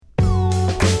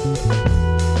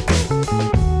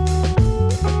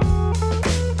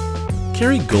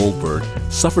Carrie Goldberg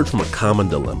suffered from a common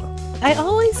dilemma. I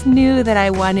always knew that I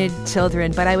wanted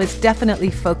children, but I was definitely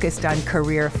focused on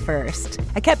career first.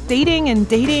 I kept dating and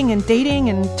dating and dating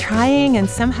and trying, and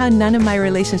somehow none of my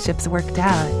relationships worked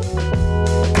out.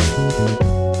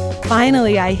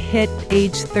 Finally, I hit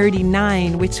age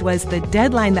 39, which was the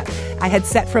deadline that I had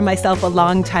set for myself a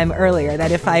long time earlier,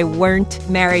 that if I weren't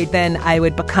married, then I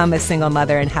would become a single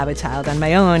mother and have a child on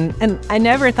my own. And I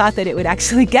never thought that it would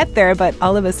actually get there, but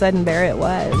all of a sudden, there it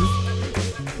was.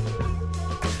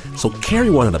 So Carrie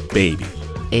wanted a baby,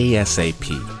 ASAP.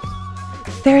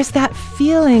 There's that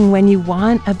feeling when you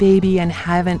want a baby and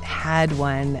haven't had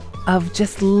one, of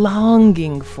just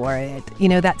longing for it. You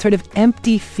know, that sort of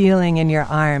empty feeling in your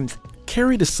arms.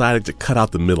 Carrie decided to cut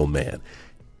out the middleman.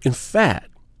 In fact,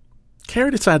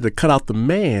 Carrie decided to cut out the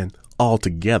man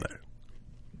altogether.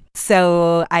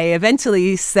 So I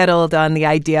eventually settled on the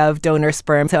idea of donor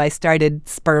sperm, so I started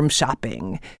sperm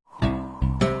shopping.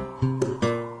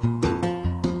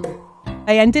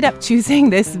 I ended up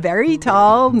choosing this very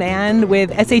tall man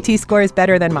with SAT scores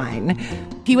better than mine.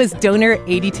 He was donor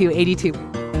 8282.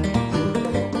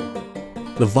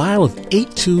 The vial of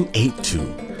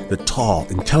 8282, the tall,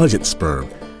 intelligent sperm,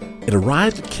 it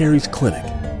arrived at Carrie's clinic,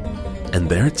 and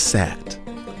there it sat,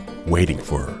 waiting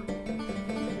for her.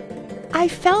 I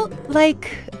felt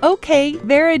like, okay,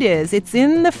 there it is. It's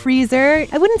in the freezer.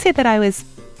 I wouldn't say that I was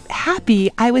happy.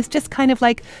 I was just kind of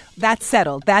like, that's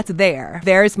settled. That's there.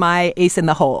 There's my ace in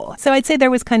the hole. So I'd say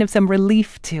there was kind of some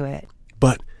relief to it.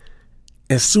 But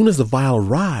as soon as the vial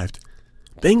arrived,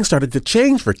 things started to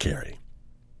change for Carrie.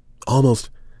 Almost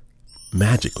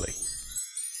magically.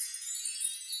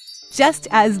 Just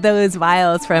as those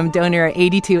vials from donor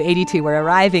 8282 were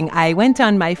arriving, I went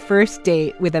on my first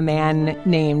date with a man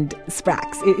named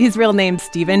Sprax. His real name's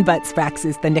Steven, but Sprax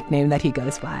is the nickname that he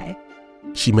goes by.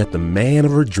 She met the man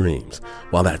of her dreams,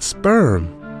 while that sperm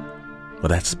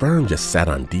just sat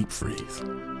on deep freeze.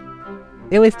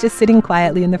 It was just sitting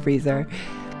quietly in the freezer.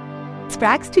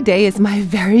 Sprax today is my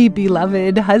very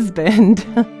beloved husband.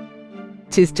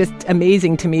 Which is just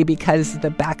amazing to me because the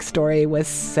backstory was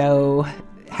so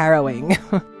harrowing.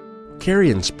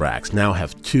 Carrie and Sprax now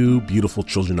have 2 beautiful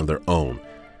children of their own.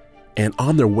 And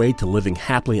on their way to living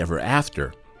happily ever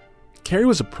after, Carrie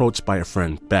was approached by a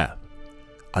friend, Beth,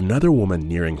 another woman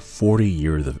nearing 40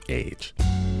 years of age.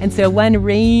 And so one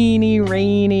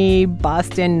rainy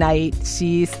Boston night,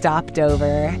 she stopped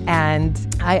over and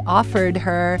I offered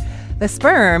her the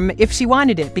sperm if she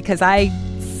wanted it, because I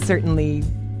certainly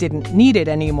didn't need it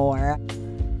anymore.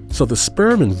 So the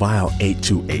sperm in vial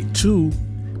 8282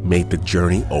 made the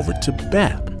journey over to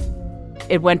Beth.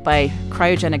 It went by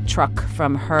cryogenic truck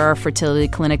from her fertility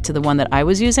clinic to the one that I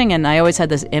was using, and I always had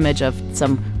this image of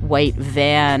some white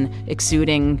van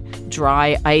exuding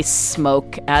dry ice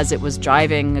smoke as it was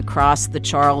driving across the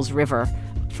Charles River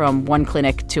from one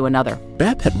clinic to another.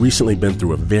 Beth had recently been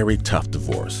through a very tough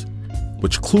divorce,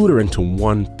 which clued her into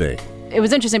one thing. It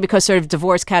was interesting because sort of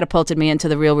divorce catapulted me into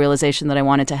the real realization that I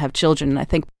wanted to have children. And I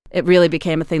think it really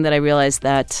became a thing that I realized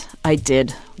that I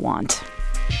did want.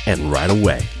 And right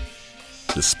away,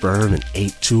 the sperm in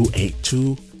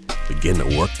 8282 began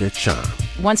to work their charm.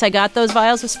 Once I got those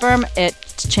vials of sperm, it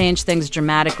changed things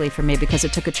dramatically for me because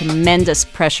it took a tremendous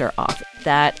pressure off.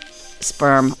 That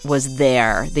sperm was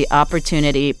there. The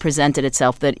opportunity presented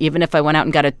itself that even if I went out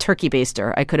and got a turkey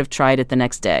baster, I could have tried it the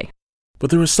next day. But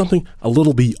there was something a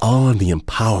little beyond the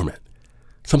empowerment,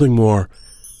 something more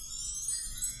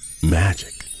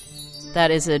magic.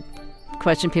 That is a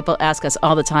question people ask us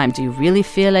all the time. Do you really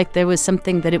feel like there was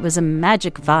something, that it was a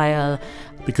magic vial?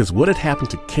 Because what had happened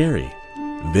to Carrie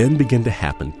then began to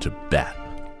happen to Beth.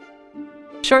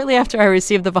 Shortly after I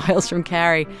received the vials from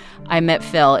Carrie, I met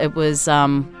Phil. It was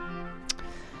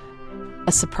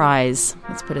a surprise,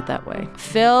 let's put it that way.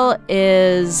 Phil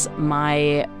is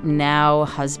my now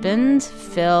husband.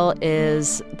 Phil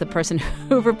is the person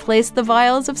who replaced the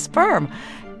vials of sperm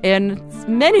in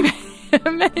many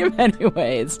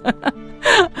ways.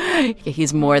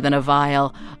 He's more than a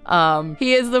vial.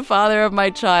 He is the father of my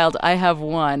child. I have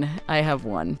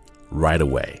one. Right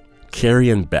away, Carrie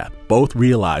and Beth both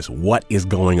realize what is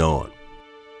going on.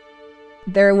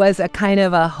 There was a kind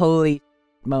of a holy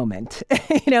moment, and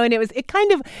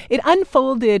it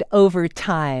unfolded over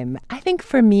time. I think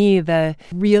for me, the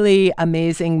really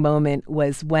amazing moment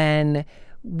was when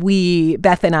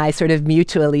Beth and I sort of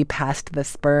mutually passed the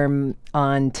sperm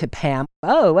on to Pam.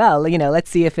 Oh, well, let's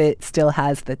see if it still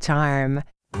has the charm.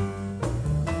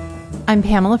 I'm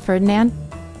Pamela Ferdinand.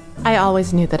 I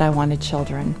always knew that I wanted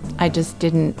children. I just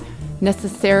didn't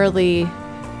necessarily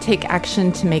take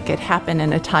action to make it happen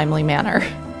in a timely manner.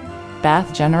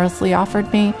 Beth generously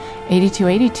offered me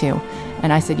 8282,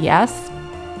 And I said, yes.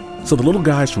 So the little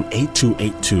guys from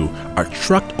 8282 are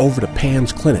trucked over to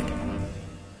Pam's clinic,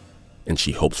 and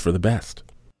she hopes for the best.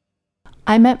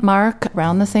 I met Mark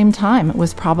around the same time. It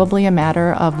was probably a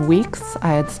matter of weeks. I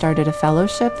had started a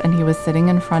fellowship, and he was sitting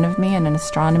in front of me in an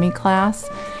astronomy class,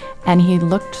 and he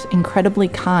looked incredibly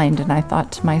kind, and I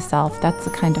thought to myself, that's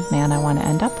the kind of man I want to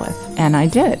end up with. And I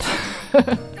did.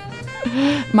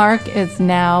 Mark is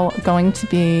now going to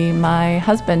be my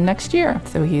husband next year.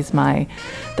 So he's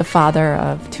the father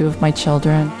of two of my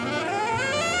children.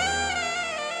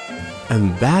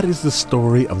 And that is the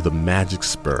story of the magic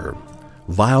sperm,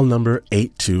 vial number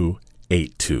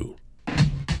 8282.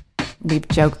 We've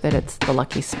joked that it's the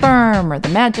lucky sperm or the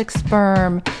magic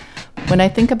sperm. When I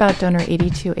think about donor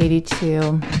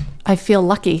 8282, I feel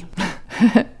lucky.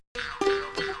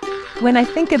 When I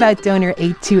think about donor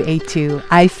 8282,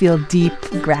 I feel deep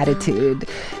gratitude.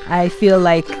 I feel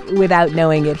like, without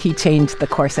knowing it, he changed the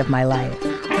course of my life.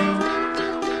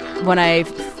 When I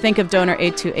think of donor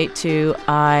 8282,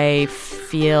 I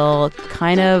feel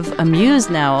kind of amused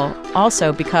now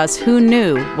also, because who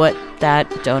knew what that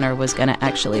donor was going to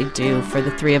actually do for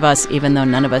the three of us, even though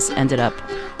none of us ended up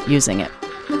using it.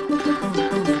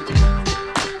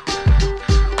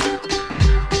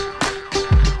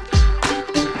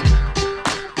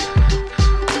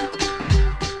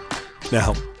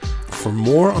 Now, for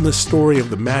more on the story of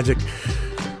the magic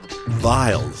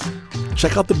vials,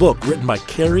 check out the book written by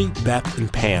Carrie, Beth,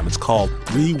 and Pam. It's called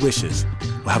 3 Wishes.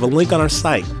 We'll have a link on our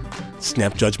site,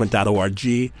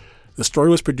 snapjudgment.org. The story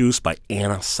was produced by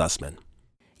Anna Sussman.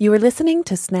 You are listening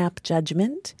to Snap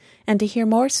Judgment, and to hear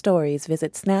more stories,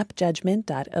 visit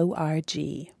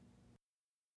snapjudgment.org.